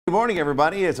Good morning,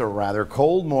 everybody. It's a rather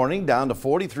cold morning, down to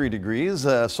 43 degrees.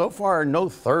 So far, no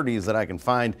 30s that I can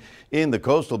find in the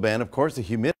coastal band. Of course, the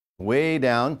humidity way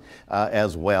down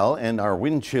as well, and our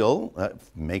wind chill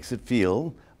makes it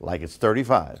feel like it's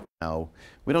 35. Now,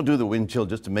 we don't do the wind chill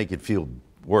just to make it feel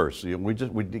worse. We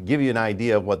give you an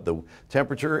idea of what the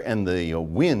temperature and the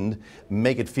wind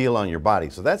make it feel on your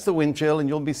body. So that's the wind chill, and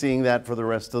you'll be seeing that for the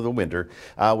rest of the winter.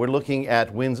 We're looking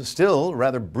at winds still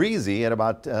rather breezy at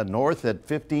about north at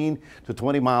 15 to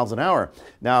 20 miles an hour.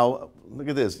 Now, look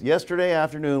at this. Yesterday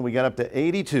afternoon, we got up to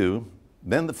 82.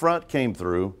 Then the front came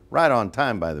through, right on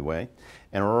time, by the way.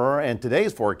 And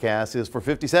today's forecast is for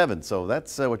 57. So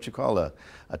that's what you call a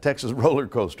Texas roller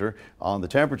coaster on the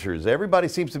temperatures. Everybody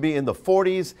seems to be in the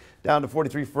 40s, down to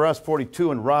 43 for us,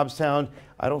 42 in Robstown.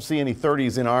 I don't see any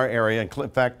 30s in our area. In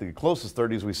fact, the closest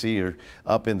 30s we see are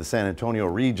up in the San Antonio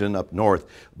region up north.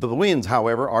 The winds,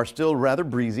 however, are still rather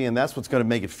breezy, and that's what's going to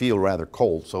make it feel rather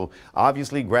cold. So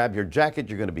obviously grab your jacket.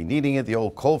 You're going to be needing it. The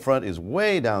old cold front is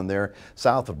way down there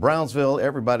south of Brownsville.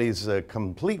 Everybody's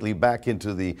completely back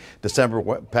into the December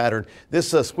pattern.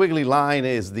 This squiggly line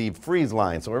is the freeze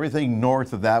line. So everything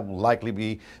north of that will likely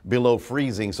be below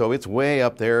freezing. So it's way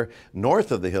up there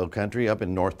north of the hill country up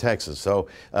in North Texas. So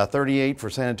 38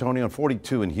 for San Antonio and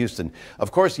 42 in Houston.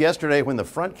 Of course, yesterday when the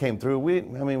front came through,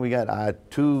 we got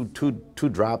two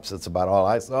drops. That's about all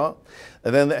I saw.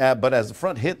 And then, but as the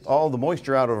front hit all the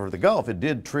moisture out over the Gulf, it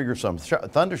did trigger some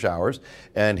thunder showers.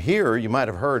 And here, you might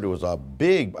have heard, it was a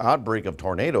big outbreak of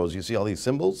tornadoes. You see all these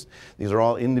symbols? These are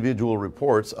all individual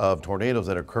reports of tornadoes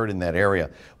that occurred in that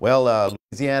area. Well,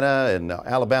 Louisiana and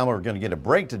Alabama are going to get a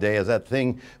break today as that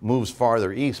thing moves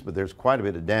farther east, but there's quite a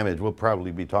bit of damage. We'll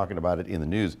probably be talking about it in the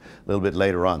news a little bit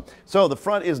later on. So the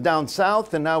front is down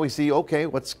south, and now we see, okay,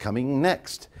 what's coming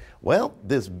next? Well,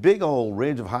 this big old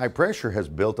ridge of high pressure has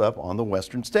built up on the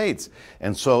western states.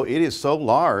 And so it is so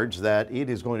large that it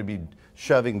is going to be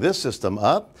shoving this system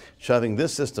up, shoving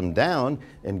this system down,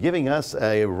 and giving us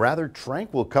a rather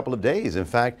tranquil couple of days. In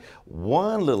fact,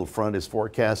 one little front is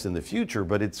forecast in the future,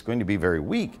 but it's going to be very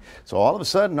weak. So all of a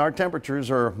sudden, our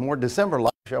temperatures are more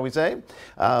December-like, shall we say.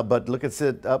 But look at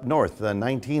it up north.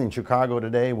 19 in Chicago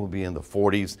today will be in the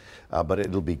 40s, but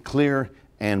it'll be clear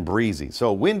and breezy.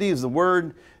 So windy is the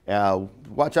word.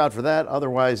 Watch out for that.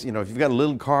 Otherwise, if you've got a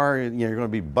little car, you're going to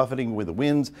be buffeting with the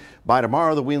winds. By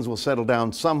tomorrow, the winds will settle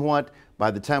down somewhat. By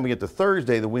the time we get to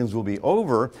Thursday, the winds will be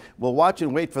over. We'll watch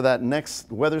and wait for that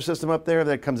next weather system up there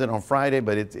that comes in on Friday,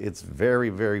 but it's very,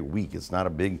 very weak. It's not a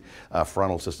big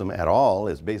frontal system at all.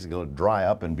 It's basically going to dry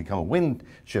up and become a wind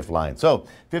shift line. So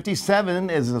 57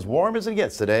 is as warm as it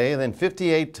gets today, and then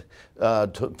 58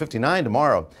 to 59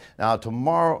 tomorrow. Now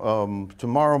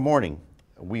tomorrow morning,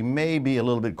 we may be a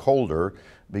little bit colder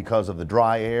because of the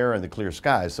dry air and the clear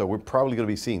skies, so we're probably going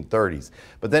to be seeing 30s.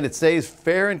 But then it stays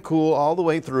fair and cool all the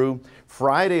way through.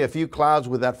 Friday, a few clouds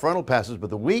with that frontal passes, but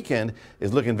the weekend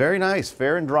is looking very nice,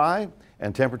 fair and dry,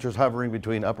 and temperatures hovering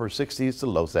between upper 60s to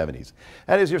low 70s.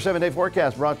 That is your 7-day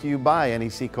forecast brought to you by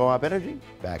NEC Co-op Energy.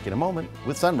 Back in a moment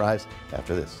with Sunrise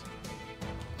after this.